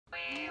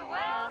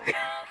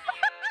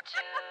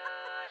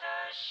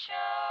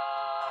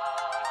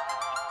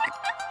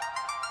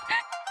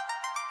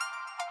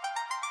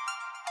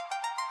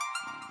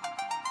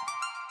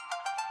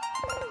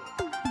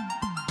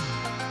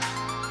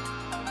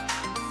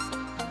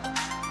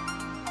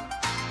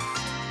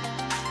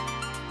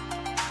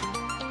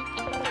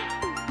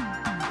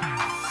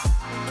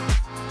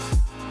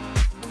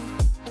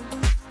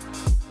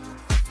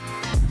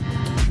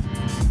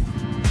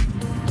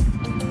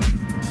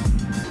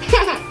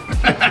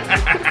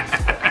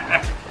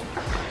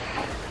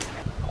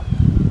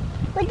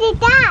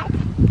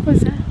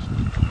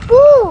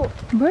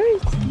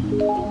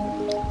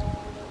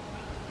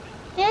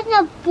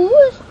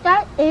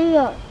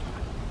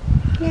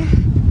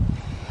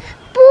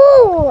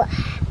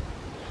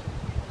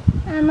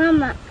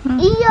Mama,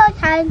 iyo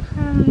time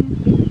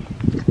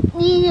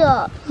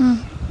iyo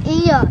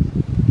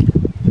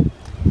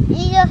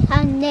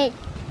Sunday.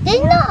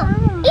 No,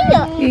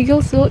 iyo.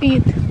 Eagles will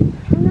eat.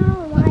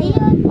 No,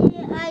 iyo.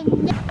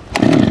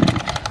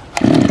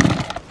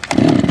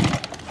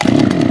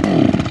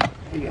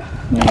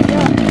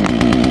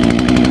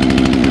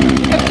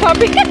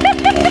 Puppy.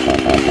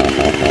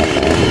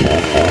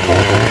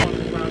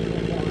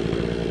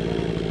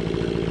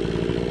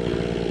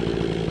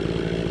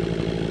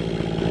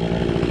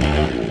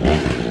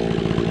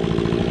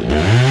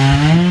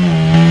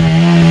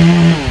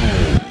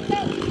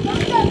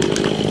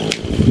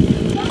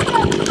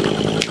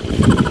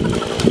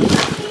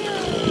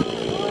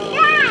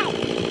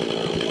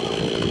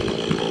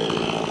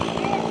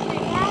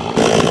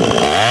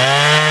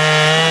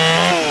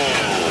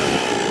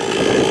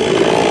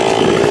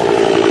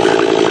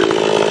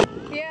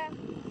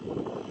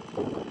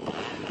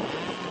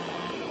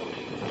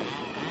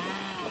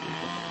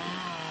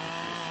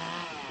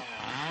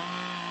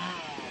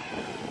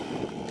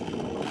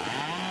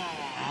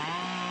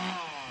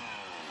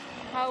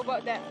 How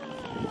about that?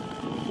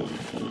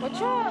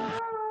 Watch out!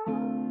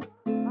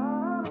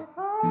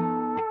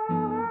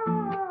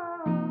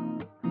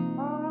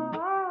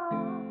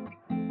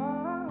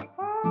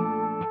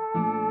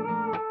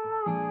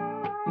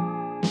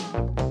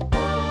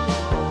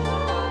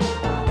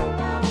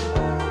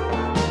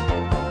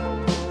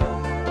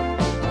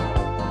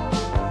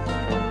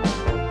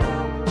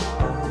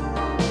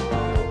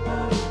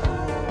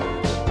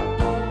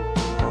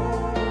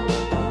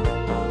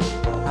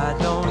 I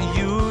don't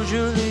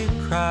usually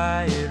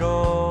cry at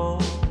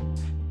all,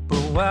 but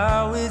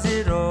wow, is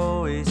it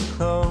always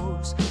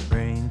close,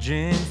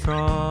 ranging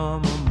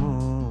from a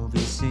movie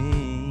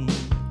scene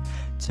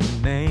to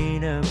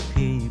made up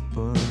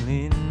people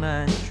in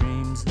my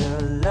dreams.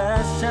 The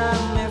last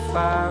time, if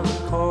I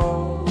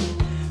recall,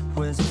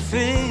 was a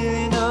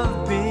feeling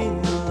of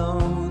being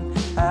alone.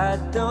 I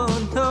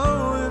don't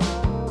know if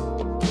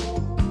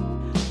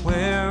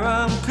where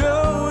I'm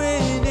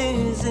going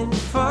isn't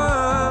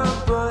far,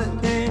 but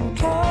in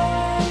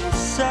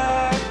case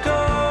I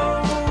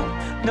go,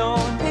 no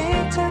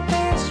need to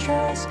be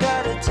stressed.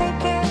 Gotta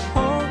take it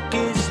home,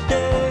 it's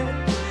there.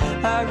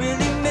 I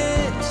really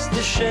miss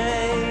the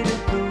shade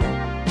of blue.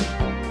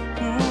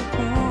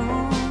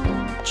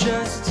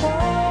 Just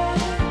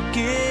take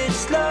it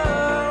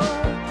slow.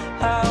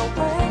 I'll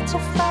wait to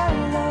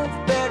find love.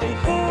 Better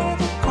hear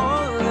the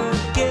call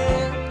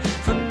again.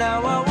 For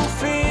now I will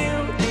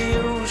feel the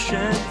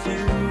ocean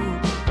view,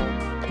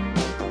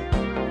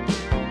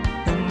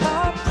 and I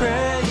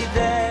pray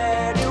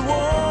that it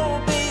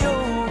won't be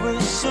over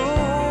soon.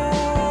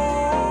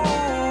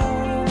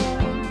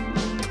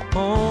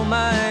 Oh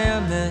my, I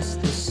miss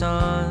the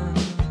sun.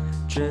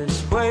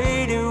 Just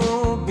wait, it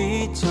won't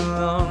be too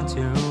long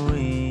till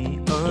we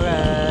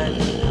arrive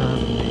the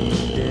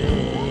coming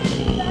day.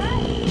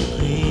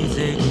 Please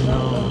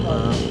ignore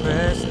my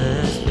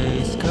restless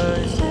face,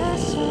 'cause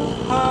it's so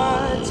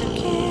hard to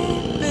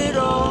keep it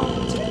all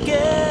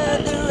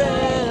together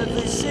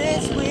ever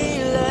since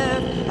we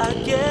left. I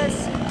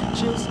guess it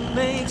just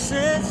makes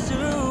sense to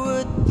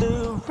what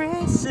the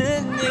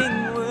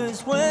reasoning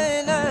was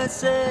when I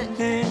said,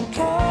 in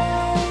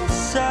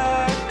case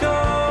I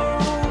go,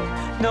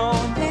 no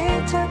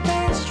need to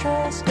be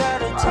stressed.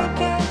 Gotta take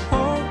it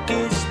home,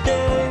 it's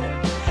there.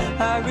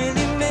 I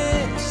really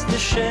miss the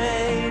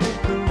shade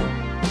of blue.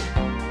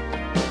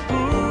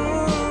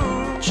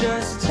 Ooh,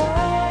 just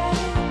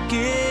take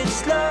it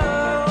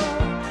slow.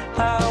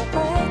 I'll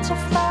wait to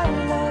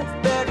find love.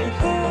 Better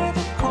hear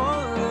the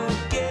call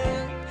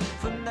again.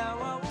 For now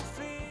I will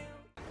feel.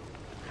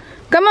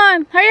 Come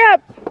on, hurry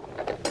up!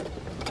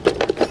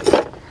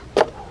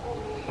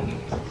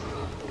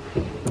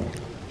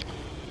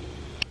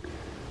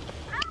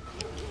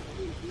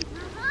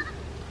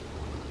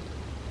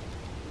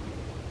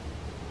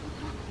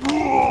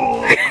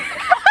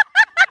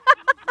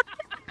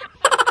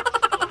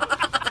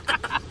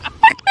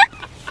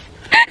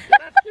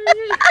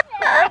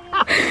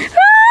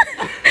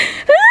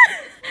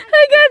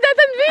 I got that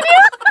on video.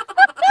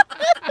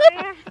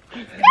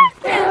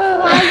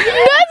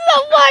 That's so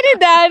funny,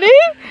 Daddy.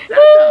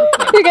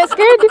 You got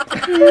scared?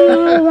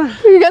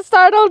 You got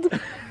startled?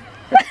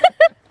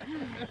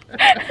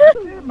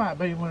 It might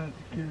be when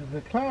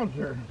the clouds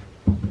are.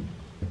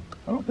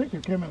 I don't think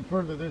they're coming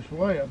further this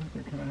way. I think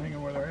they're kind of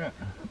hanging where they're at.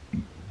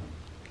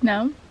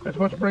 No. That's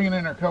what's bringing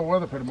in our cold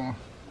weather for tomorrow.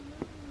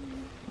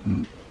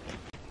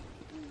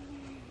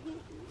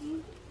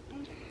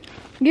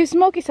 Give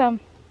Smokey some.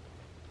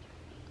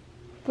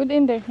 Put it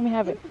in there. Let me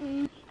have it.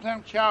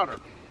 Clam chowder.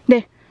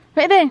 There.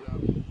 Right there.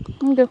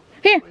 Let me go.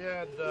 Here. We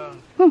had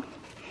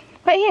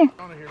Right here.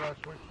 on here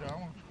last week, so I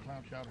want some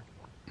clam chowder.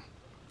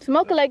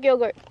 Smoke it like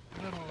yogurt.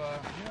 A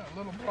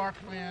little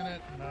broccoli in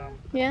it. And,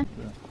 Yeah.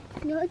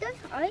 No, that's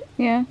fine.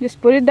 Yeah.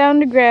 Just put it down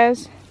the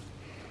grass.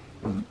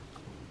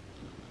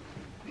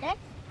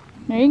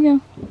 There you go.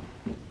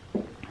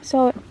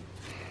 Saw it.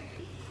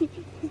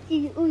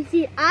 You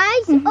see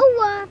eyes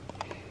over.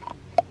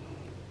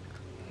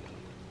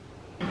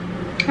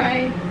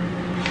 Hi!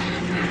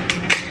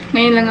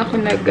 Ngayon lang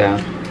ako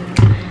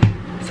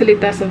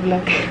salita sa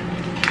vlog.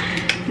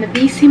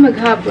 Na-busy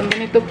maghapon.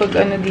 Ganito pag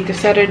dito,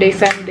 Saturday,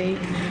 Sunday.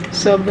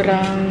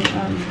 Sobrang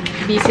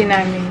busy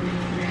namin.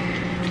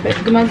 But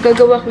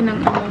gumagawa ko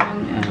ng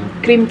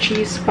cream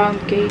cheese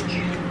pound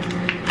cake.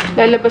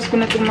 Lalabas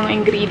ko na itong mga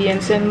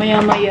ingredients and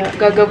maya-maya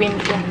gagawin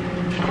ko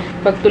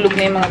pagtulog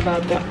na yung mga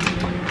bata.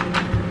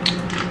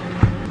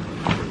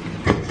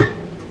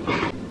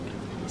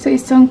 Sa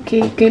isang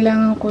cake,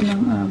 kailangan ko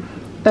ng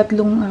 3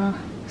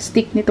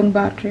 stick nitong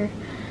butter.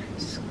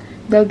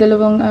 Dahil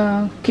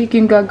 2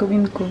 cake yung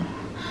gagawin ko.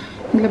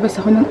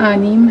 Naglabas ako ng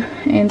 6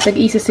 and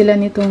tag-isa sila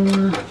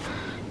nitong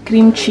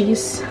cream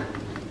cheese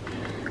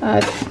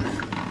at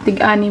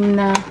tig-6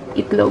 na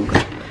itlog.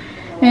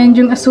 And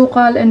yung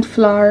asukal and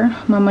flour,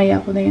 mamaya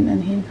ko na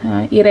yun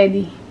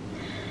i-ready.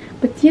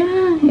 But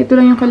yeah, ito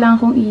lang yung kailangan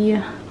kong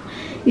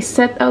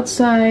i-set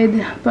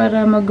outside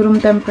para mag-room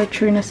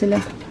temperature na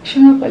sila.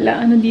 Siya nga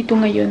pala, dito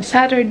ngayon?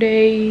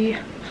 Saturday,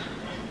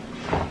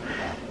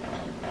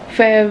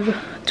 Feb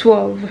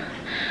 12.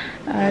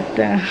 At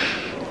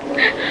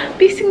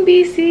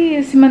busy.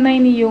 Si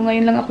Manay niyo,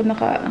 ngayon lang ako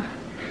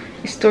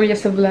naka-istorya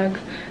sa vlog.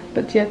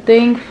 But yeah,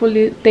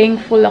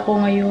 thankful ako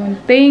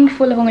ngayon.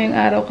 Thankful ako ngayong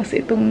araw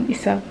kasi itong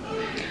isa,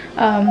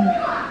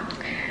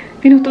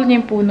 pinutol niya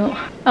yung puno.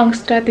 Ang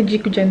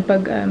strategy ko dyan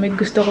pag may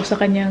gusto ko sa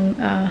kanyang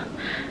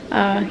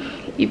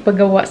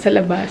ipagawa sa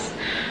labas,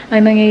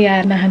 ang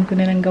nangyayari, nahan ko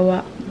na ng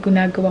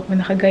ginagawa ko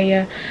na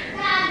kagaya.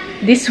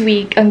 This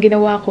week, ang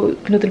ginawa ko,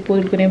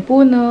 pinutol-putol ko na yung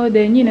puno.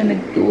 Then, yun,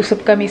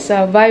 nag-uusap kami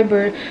sa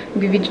Viber.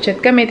 Nag-video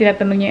chat kami.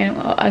 Tinatanong niya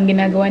ang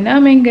ginagawa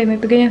namin.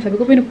 Ganito, ganyan. Sabi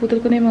ko,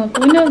 pinuputol ko na yung mga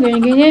puno.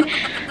 Ganyan.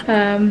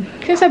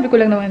 Kaya sabi ko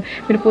lang naman,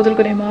 pinuputol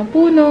ko na yung mga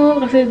puno.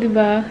 Kasi,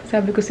 diba,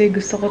 sabi ko sa'yo,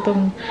 gusto ko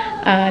tong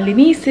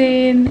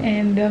linisin.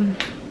 And,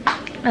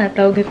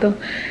 tawag ito.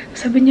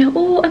 Sabi niya,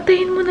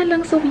 antayin mo na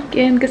lang sa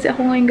weekend. Kasi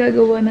ako ngayon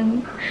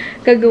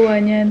gagawa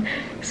niyan.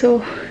 So,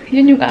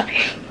 yun yung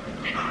aking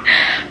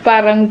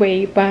parang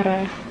way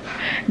para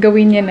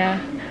gawin niya na.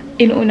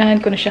 Inuunahan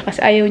ko na siya kasi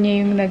ayaw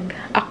niya yung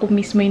ako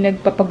mismo yung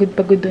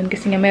nagpapagod-pagod doon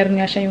kasi nga meron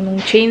nga siya yung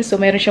chainsaw,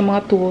 meron siya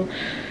mga tool.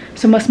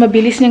 So mas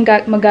mabilis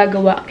niyang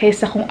magagawa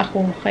kaysa kung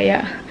ako.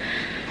 Kaya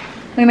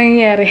ang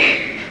nangyayari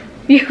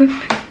yun,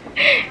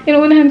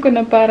 inuunahan ko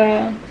na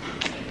para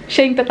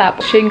siya yung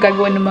tatapos, siya yung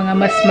gagawa ng mga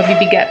mas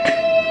mabibigat.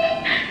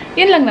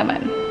 Yun lang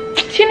naman.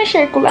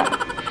 Sinashare ko lang.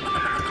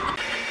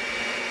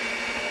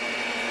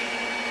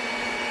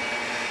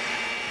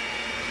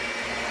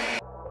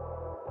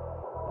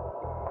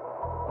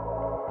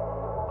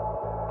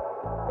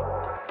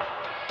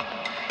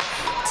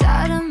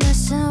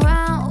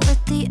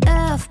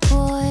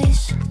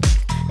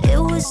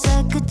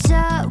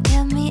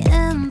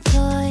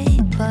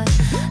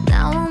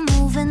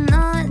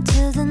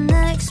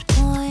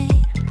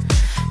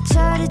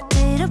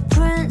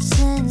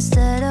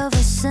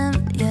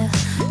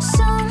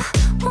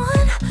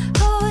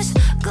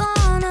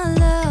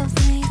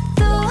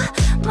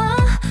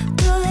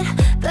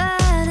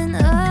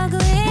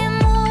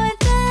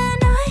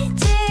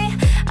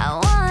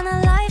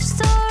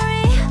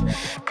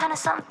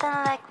 Something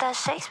like that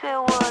Shakespeare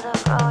would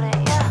have wrote it,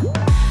 yeah.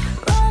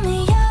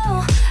 Romeo,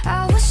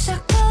 I wish I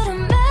could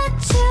have met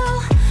you.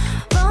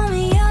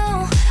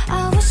 Romeo,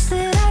 I wish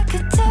that I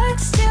could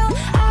text you.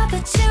 I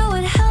bet you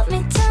would help me,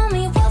 tell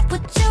me what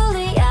would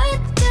Juliet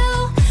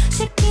do.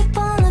 She'd keep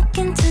on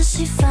looking till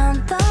she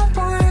found the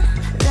one.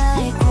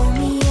 Like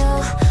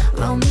Romeo,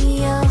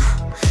 Romeo,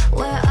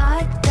 where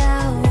art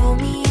thou?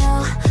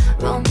 Romeo,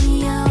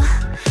 Romeo,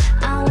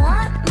 I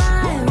want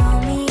my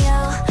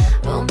Romeo,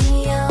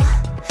 Romeo.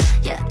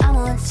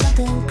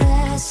 Something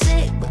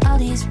classic, but all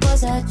these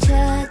boys are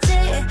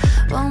tragic.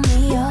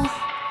 Romeo.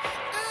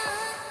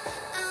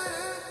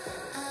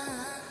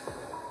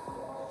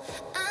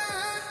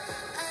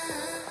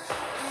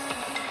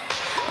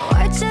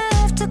 Why'd you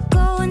have to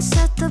go and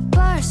set the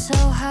bar so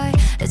high?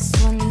 It's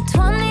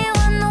 2020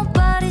 when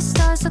nobody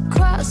stars are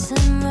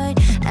crossing right,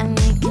 and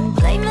we can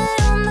blame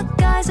it on the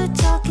guys who are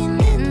talking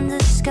in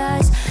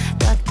disguise.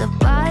 Got the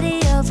body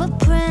of a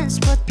prince,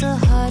 but the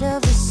heart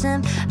of a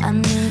simp. I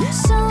need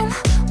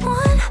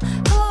someone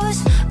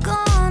who's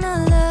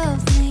gonna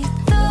love me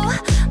through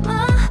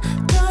my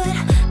good,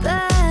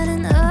 bad,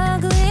 and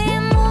ugly.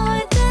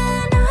 More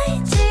than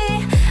IG,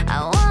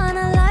 I want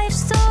a life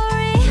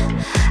story,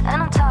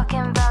 and I'm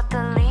talking about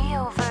the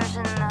Leo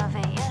version of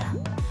it, yeah.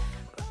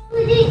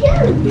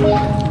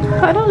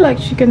 I don't like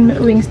chicken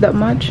wings that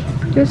much.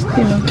 Just,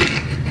 you know.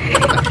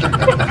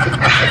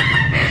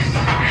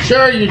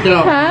 Sure you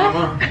don't.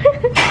 Huh?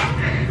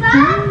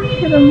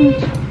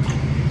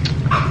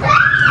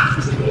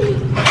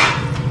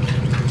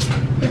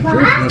 It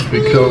must be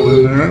cold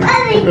in there.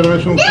 Look at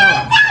this one.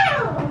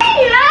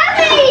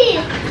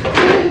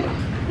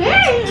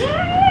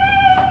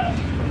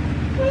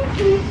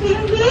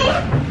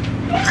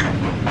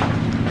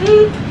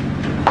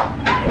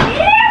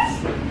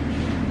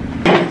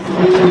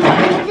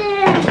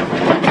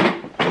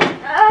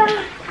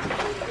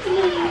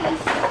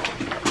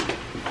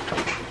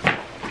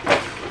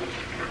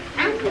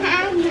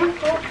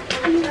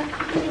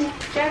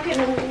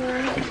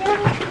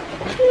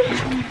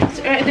 It's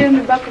right there in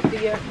the back of the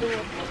door.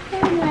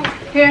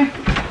 Here.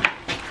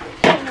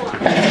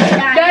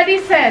 Daddy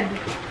said,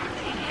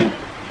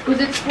 because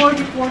it's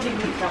 44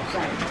 degrees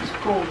outside. It's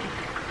cold.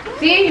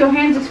 See, your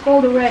hands is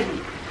cold already.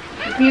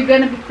 If you're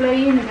gonna be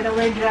playing, you're gonna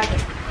wear a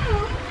jacket.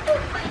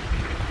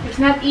 It's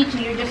not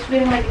itchy, you're just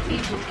feeling like it's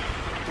itchy.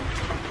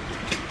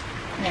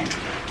 There.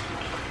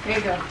 There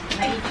you go.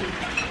 Not itchy.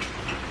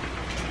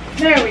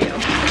 There we go.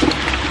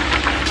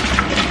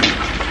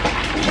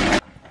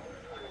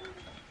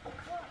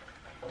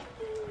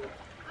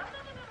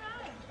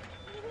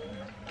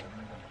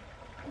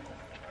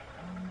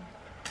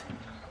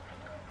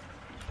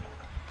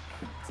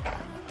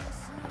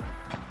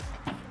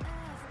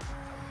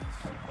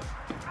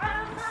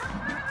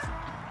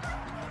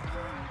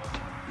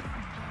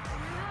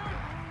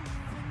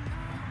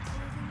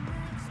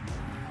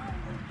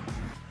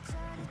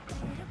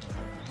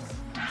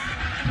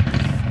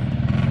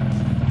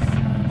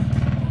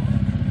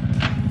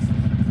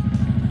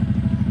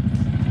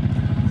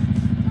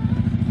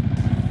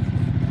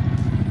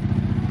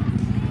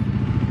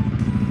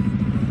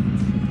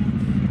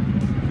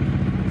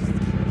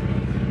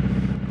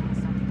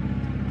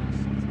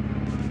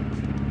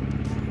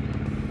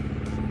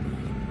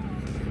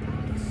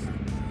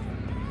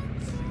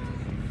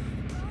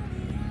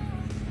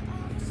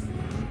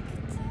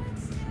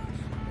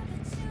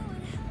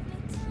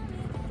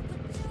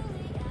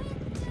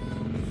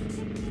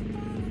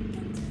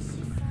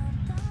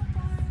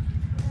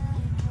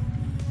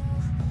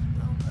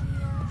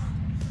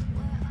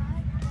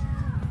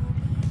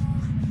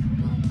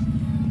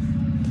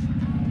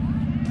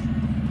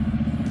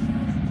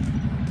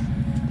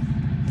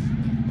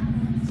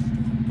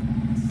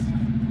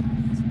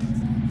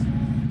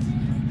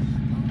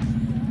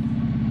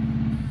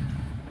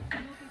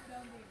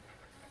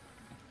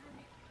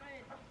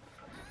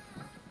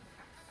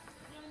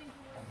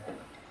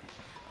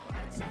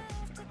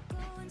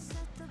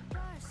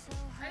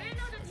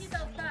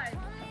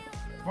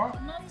 What?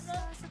 It's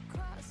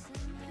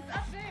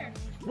up there.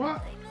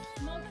 What?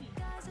 Monkey.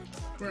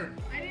 Where?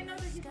 I didn't know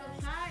that he's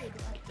outside.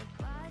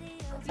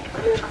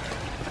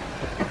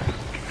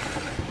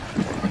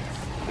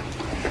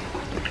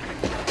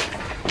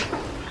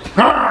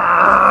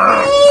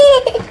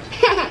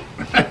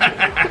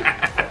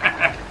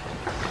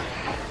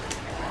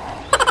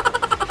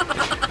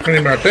 What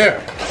about that?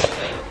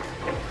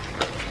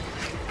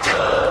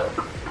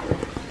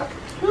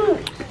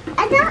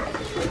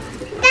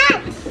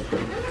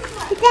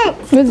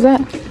 What's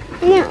that?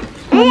 No.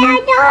 I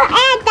don't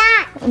add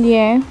that.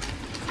 Yeah.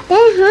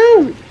 They're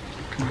home.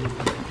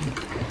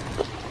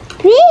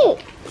 Please.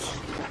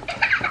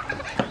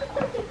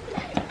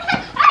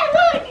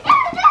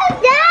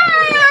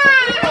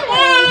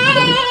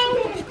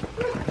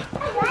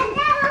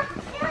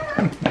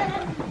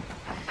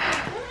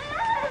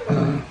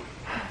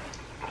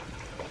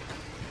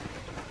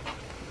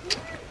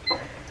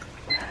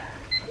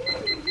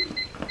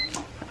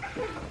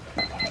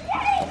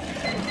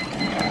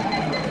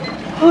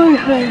 Hi,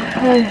 hi,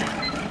 hi.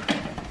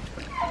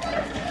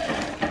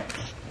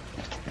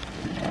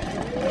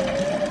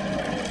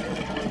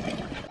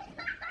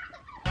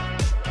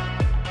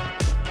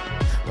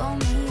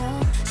 Romeo,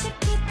 she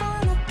keep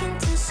on looking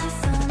till she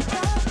found the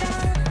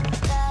one.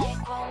 Like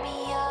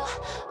Romeo,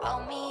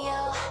 Romeo,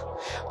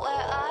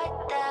 where art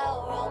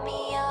thou,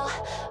 Romeo,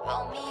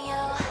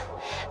 Romeo?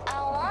 I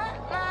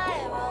want my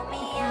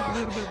Romeo,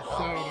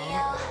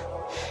 Romeo.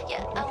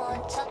 Yeah, I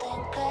want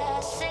something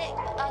classic.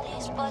 All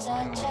these boys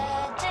are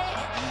tragic.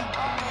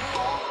 Romeo.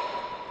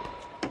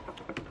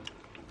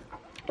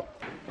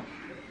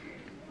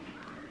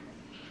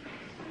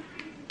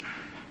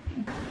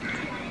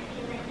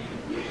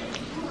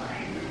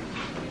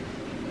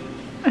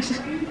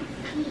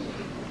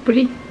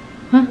 Pretty?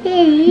 Huh?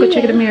 Go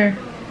check the mirror.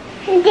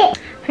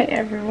 Hi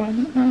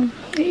everyone.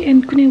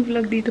 I-end ko na yung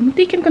vlog dito.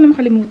 Muntikin ko na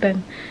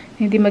makalimutan.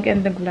 Hindi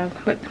mag-end ng vlog.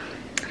 But,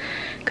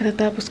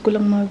 katatapos ko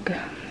lang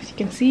as you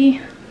can see,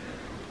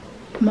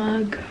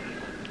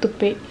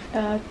 mag-tupi.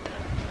 At,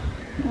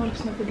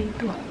 oras na ba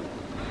dito?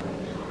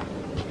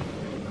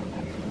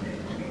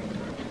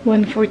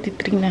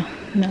 1:43 na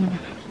ng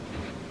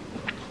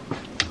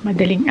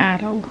madaling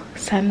araw.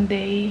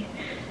 Sunday.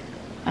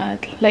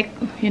 At like,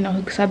 you know,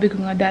 sabi ko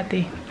nga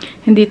dati,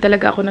 hindi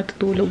talaga ako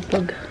natutulog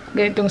pag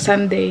ganitong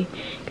Sunday.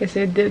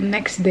 Kasi the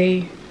next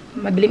day,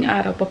 madaling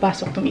araw,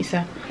 papasok tong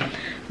isa.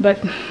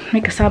 But,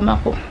 may kasama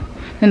ako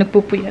na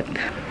nagpupuyat.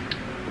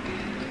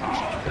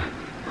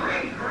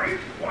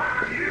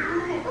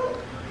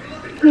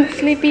 Not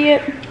sleepy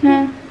yet,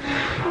 ha?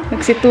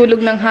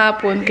 Nagsitulog ng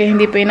hapon, kaya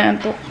hindi pa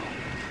inaantok.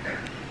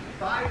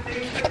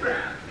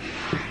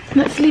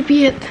 Not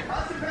sleepy yet.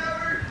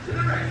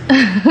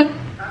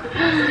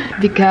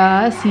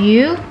 Because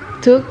you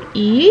took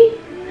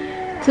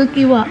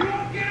what?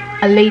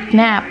 A late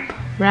nap,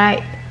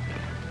 right?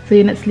 So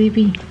you're not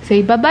sleepy.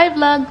 Say bye-bye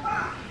vlog.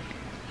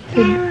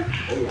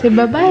 Say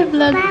bye-bye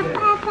vlog.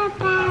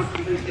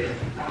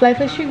 Fly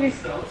for sugar.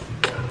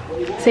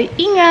 Say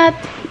ingat.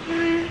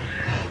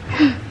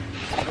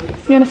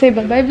 You wanna say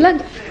bye-bye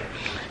vlog?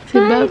 Say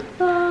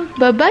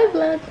bye-bye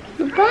vlog.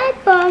 Bye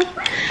po.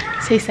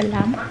 Say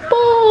salamat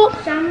po.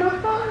 Sama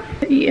po.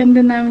 I-end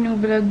na namin yung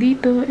vlog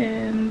dito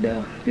and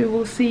we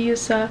will see you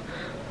sa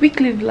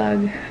weekly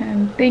vlog.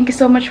 And thank you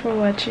so much for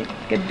watching.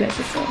 God bless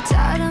us all.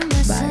 Tired of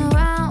messing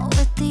around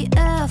with the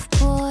F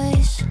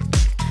boys.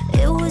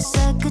 It was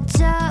a good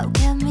job,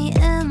 kept me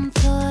in